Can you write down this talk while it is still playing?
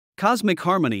Cosmic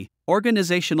harmony,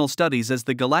 organizational studies as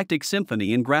the galactic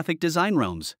symphony in graphic design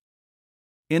realms.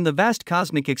 In the vast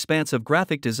cosmic expanse of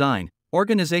graphic design,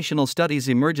 organizational studies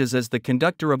emerges as the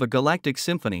conductor of a galactic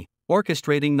symphony,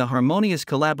 orchestrating the harmonious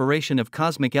collaboration of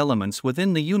cosmic elements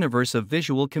within the universe of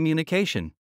visual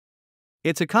communication.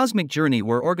 It's a cosmic journey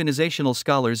where organizational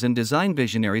scholars and design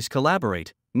visionaries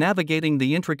collaborate, navigating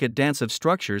the intricate dance of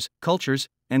structures, cultures,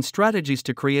 and strategies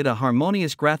to create a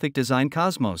harmonious graphic design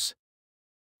cosmos.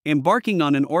 Embarking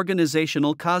on an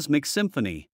organizational cosmic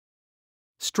symphony.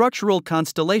 Structural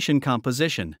constellation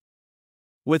composition.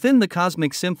 Within the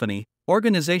cosmic symphony,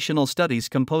 organizational studies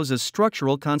composes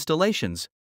structural constellations.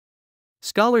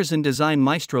 Scholars and design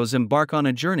maestros embark on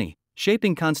a journey,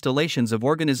 shaping constellations of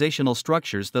organizational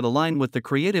structures that align with the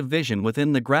creative vision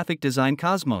within the graphic design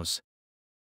cosmos.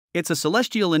 It's a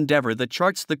celestial endeavor that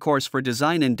charts the course for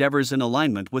design endeavors in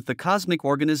alignment with the cosmic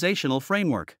organizational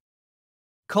framework.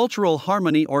 Cultural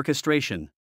harmony orchestration.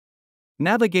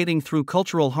 Navigating through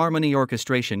cultural harmony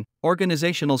orchestration,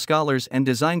 organizational scholars and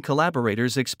design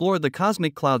collaborators explore the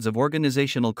cosmic clouds of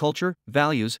organizational culture,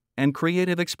 values, and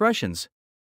creative expressions.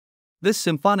 This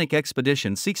symphonic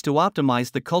expedition seeks to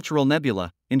optimize the cultural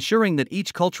nebula, ensuring that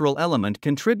each cultural element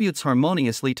contributes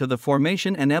harmoniously to the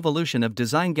formation and evolution of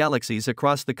design galaxies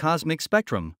across the cosmic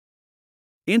spectrum.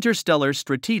 Interstellar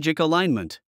strategic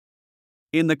alignment.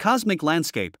 In the cosmic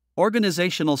landscape,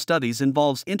 organizational studies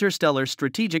involves interstellar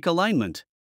strategic alignment.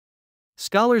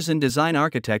 Scholars and design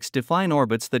architects define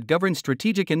orbits that govern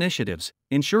strategic initiatives,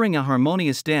 ensuring a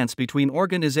harmonious dance between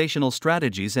organizational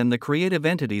strategies and the creative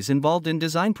entities involved in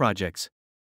design projects.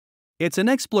 It's an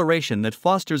exploration that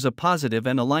fosters a positive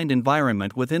and aligned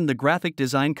environment within the graphic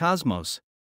design cosmos.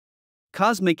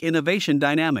 Cosmic innovation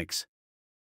dynamics.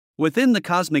 Within the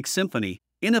cosmic symphony,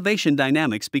 innovation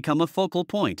dynamics become a focal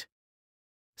point.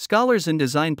 Scholars and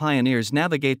design pioneers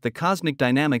navigate the cosmic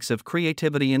dynamics of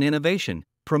creativity and innovation,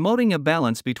 promoting a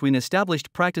balance between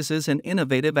established practices and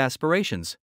innovative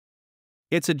aspirations.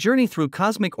 It's a journey through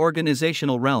cosmic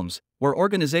organizational realms, where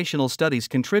organizational studies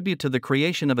contribute to the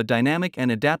creation of a dynamic and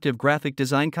adaptive graphic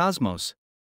design cosmos.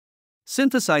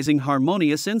 Synthesizing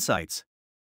harmonious insights.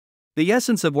 The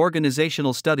essence of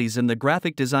organizational studies in the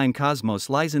graphic design cosmos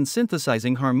lies in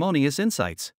synthesizing harmonious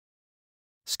insights.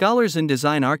 Scholars and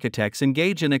design architects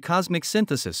engage in a cosmic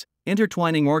synthesis,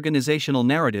 intertwining organizational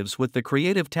narratives with the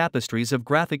creative tapestries of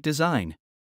graphic design.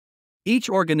 Each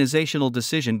organizational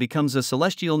decision becomes a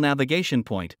celestial navigation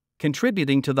point,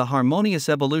 contributing to the harmonious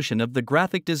evolution of the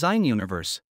graphic design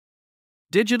universe.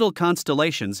 Digital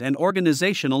constellations and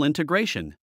organizational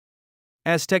integration.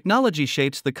 As technology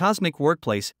shapes the cosmic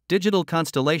workplace, digital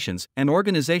constellations and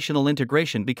organizational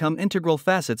integration become integral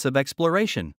facets of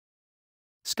exploration.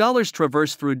 Scholars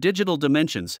traverse through digital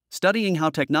dimensions, studying how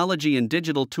technology and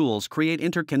digital tools create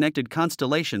interconnected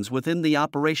constellations within the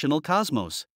operational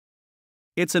cosmos.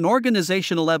 It's an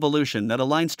organizational evolution that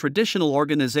aligns traditional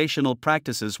organizational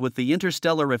practices with the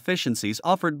interstellar efficiencies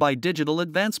offered by digital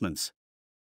advancements.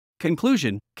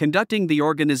 Conclusion: conducting the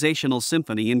organizational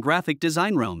symphony in graphic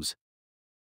design realms.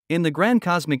 In the grand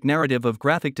cosmic narrative of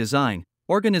graphic design,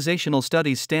 organizational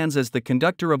studies stands as the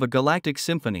conductor of a galactic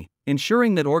symphony,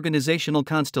 ensuring that organizational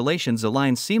constellations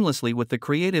align seamlessly with the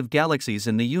creative galaxies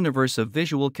in the universe of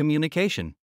visual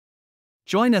communication.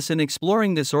 Join us in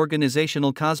exploring this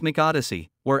organizational cosmic odyssey,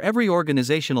 where every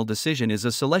organizational decision is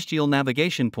a celestial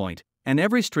navigation point, and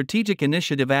every strategic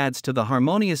initiative adds to the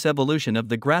harmonious evolution of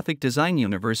the graphic design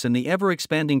universe in the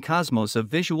ever-expanding cosmos of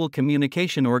visual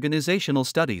communication organizational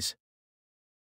studies.